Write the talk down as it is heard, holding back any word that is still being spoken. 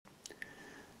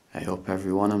Hey up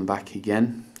everyone, I'm back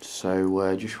again.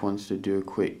 So just wanted to do a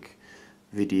quick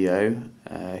video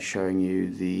showing you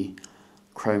the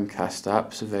Chromecast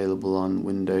apps available on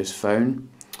Windows Phone,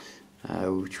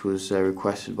 which was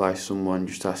requested by someone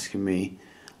just asking me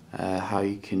how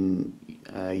you can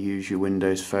use your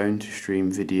Windows Phone to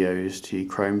stream videos to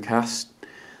your Chromecast.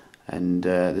 And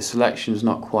the selection is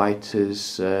not quite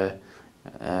as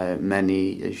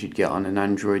many as you'd get on an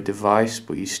Android device,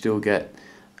 but you still get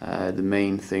the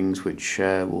main things which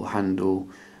will handle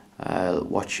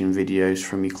watching videos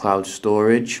from your cloud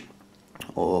storage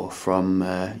or from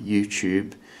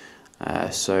YouTube.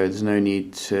 So there's no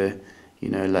need to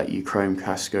let your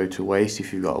Chromecast go to waste.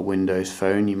 If you've got a Windows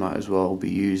Phone, you might as well be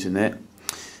using it.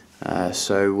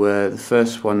 So the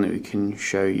first one that we can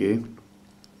show you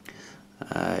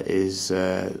is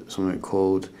something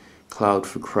called Cloud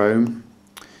for Chrome,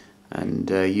 and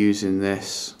using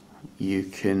this you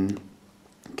can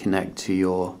connect to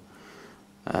your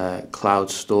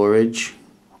cloud storage,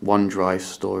 OneDrive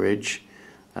storage,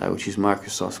 which is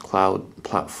Microsoft's cloud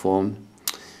platform,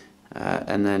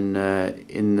 and then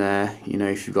in there,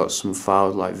 if you've got some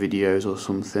files like videos or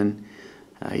something,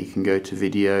 you can go to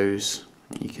videos.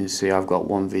 You can see I've got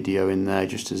one video in there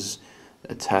just as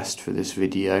a test for this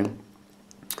video,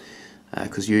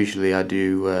 because usually I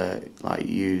do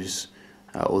use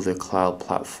other cloud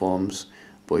platforms,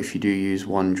 but if you do use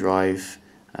OneDrive,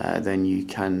 then you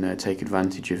can take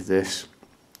advantage of this.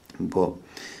 But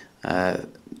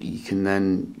you can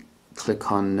then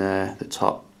click on the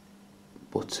top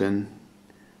button,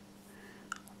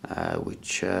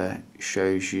 which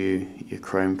shows you your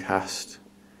Chromecast.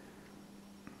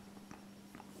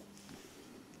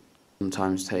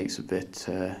 Sometimes takes a bit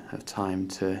of time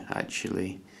to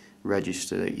actually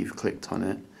register that you've clicked on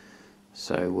it.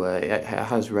 So it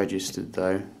has registered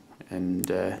though, and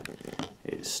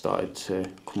it started to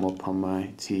come up on my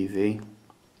TV,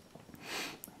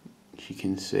 as you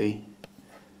can see.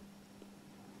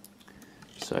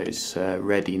 So it's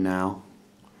ready now,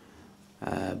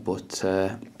 but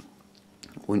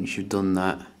once you've done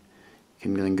that, you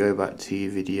can then go back to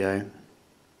your video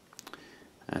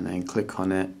and then click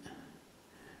on it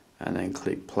and then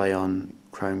click play on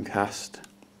Chromecast,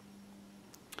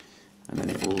 and then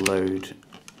it will load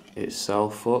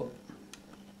itself up.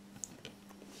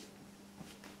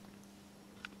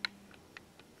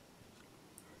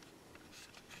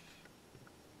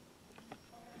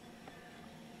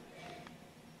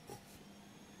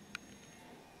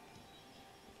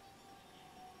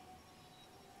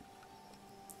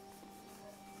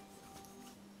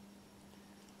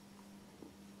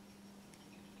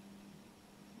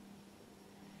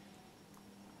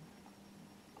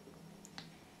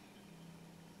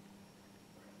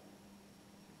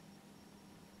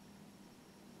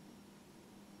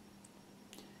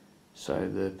 So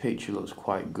the picture looks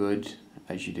quite good,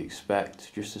 as you'd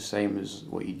expect, just the same as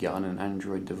what you'd get on an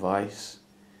Android device.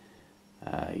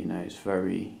 It's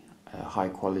very high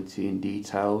quality and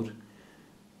detailed,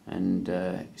 and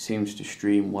it seems to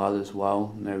stream well as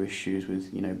well. No issues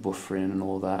with buffering and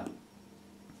all that.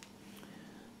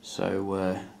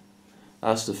 So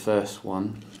that's the first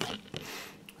one.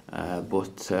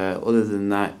 But other than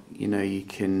that, you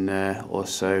can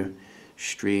also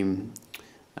stream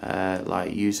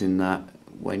using that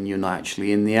when you're not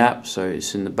actually in the app, so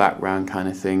it's in the background kind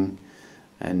of thing,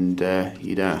 and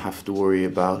you don't have to worry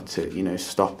about it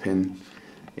stopping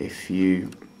if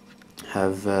you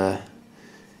have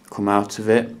come out of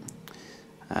it.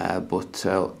 But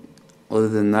other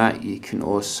than that, you can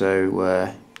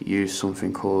also use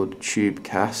something called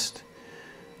TubeCast,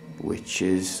 which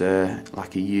is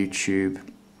like a YouTube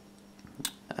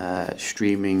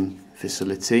streaming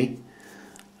facility.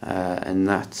 And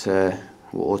that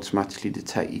will automatically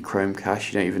detect your Chromecast.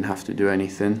 You don't even have to do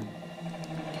anything.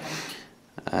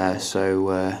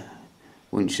 So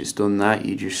once it's done that,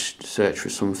 you just search for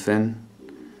something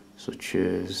such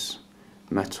as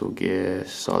Metal Gear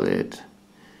Solid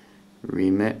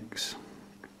Remix,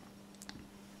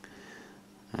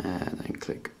 and then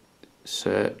click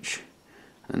search,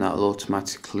 and that will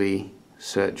automatically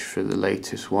search for the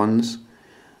latest ones,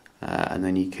 and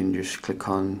then you can just click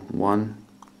on one,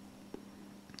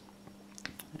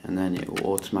 and then it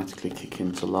will automatically kick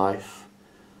into life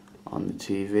on the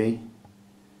TV.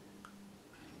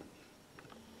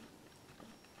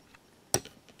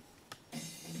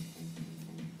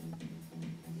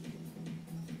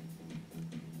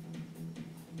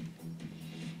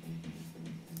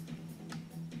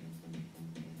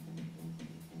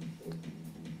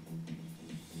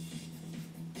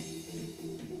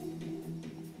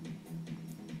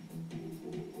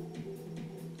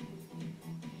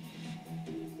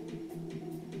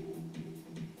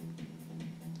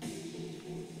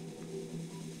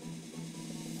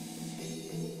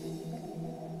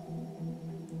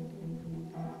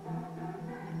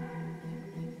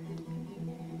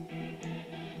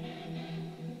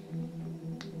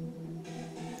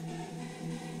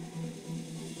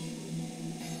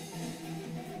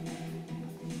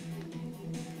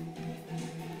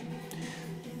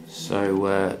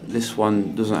 So this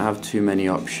one doesn't have too many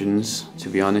options, to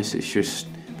be honest. It's just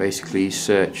basically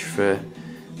search for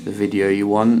the video you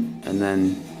want, and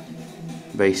then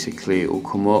basically it will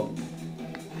come up.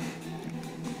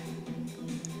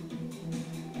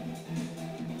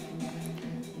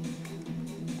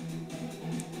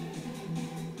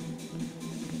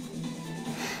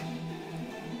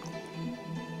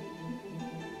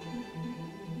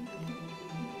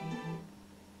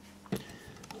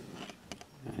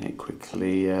 And it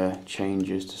quickly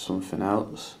changes to something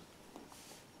else.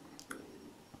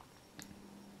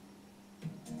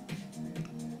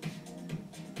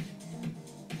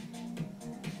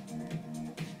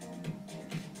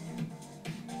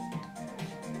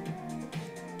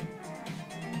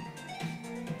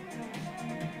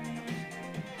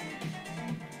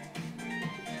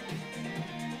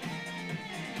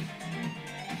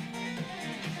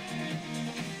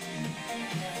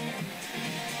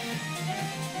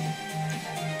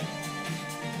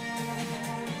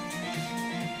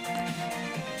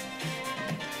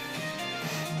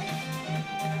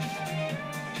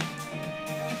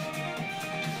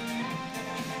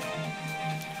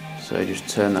 So just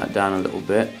turn that down a little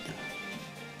bit.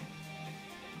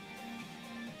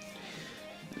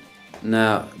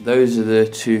 Now those are the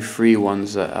two free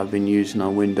ones that I've been using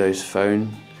on Windows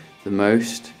Phone the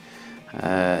most,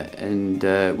 and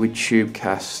with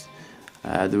TubeCast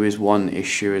there is one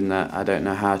issue in that I don't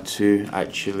know how to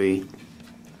actually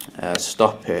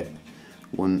stop it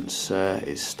once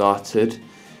it's started,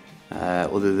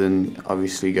 other than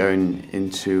obviously going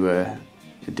into a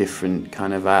different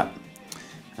kind of app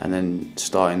and then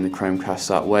starting the Chromecast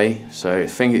that way. So I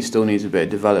think it still needs a bit of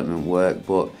development work,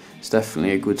 but it's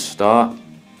definitely a good start.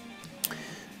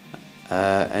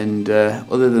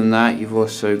 Other than that, you've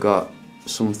also got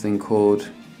something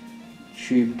called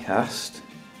TubeCast,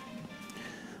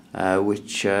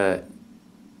 which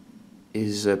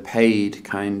is a paid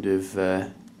kind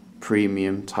of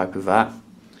premium type of app,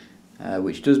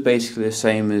 which does basically the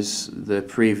same as the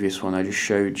previous one I just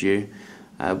showed you,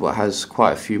 but has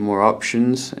quite a few more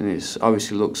options, and it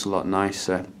obviously looks a lot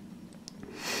nicer.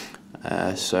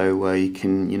 So you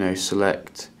can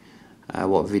select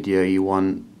what video you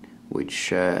want, which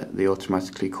they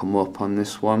automatically come up on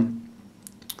this one.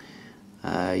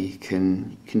 You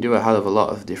can do a hell of a lot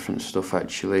of different stuff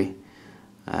actually,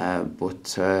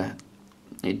 but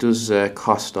it does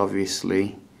cost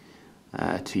obviously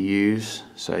to use,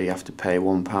 so you have to pay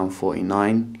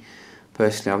 £1.49.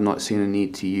 Personally, I've not seen a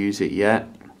need to use it yet,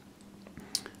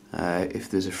 if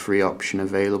there's a free option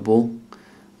available,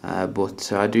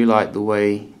 but I do like the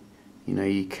way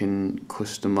you can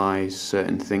customize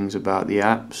certain things about the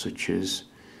app, such as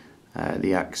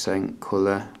the accent,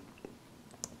 colour.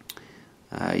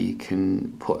 You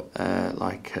can put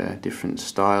like a different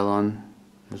style on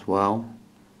as well,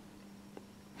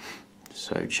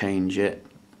 so change it.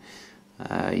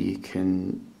 You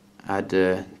can add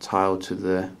a tile to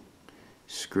the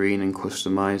screen and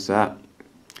customize that.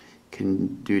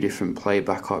 Can do different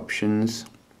playback options.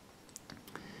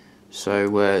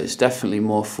 So it's definitely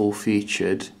more full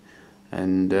featured,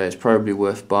 and it's probably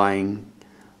worth buying,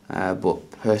 but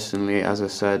personally, as I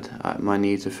said, my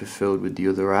needs are fulfilled with the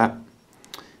other app.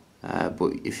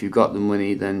 But if you've got the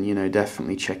money, then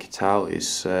definitely check it out.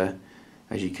 It's as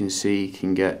you can see, you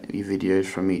can get your videos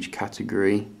from each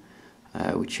category,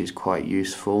 which is quite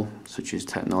useful, such as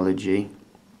technology.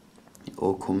 It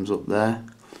all comes up there,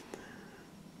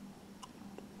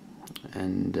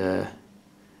 and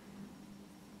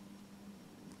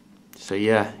so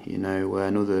yeah,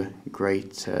 another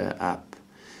great app.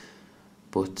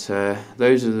 But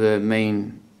those are the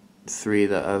main three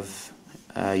that I've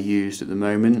used at the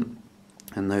moment,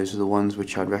 and those are the ones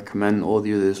which I'd recommend. All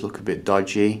the others look a bit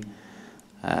dodgy,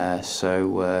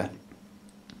 so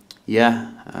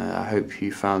yeah, I hope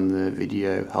you found the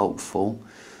video helpful,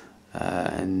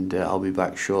 and I'll be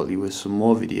back shortly with some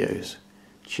more videos.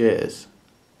 Cheers.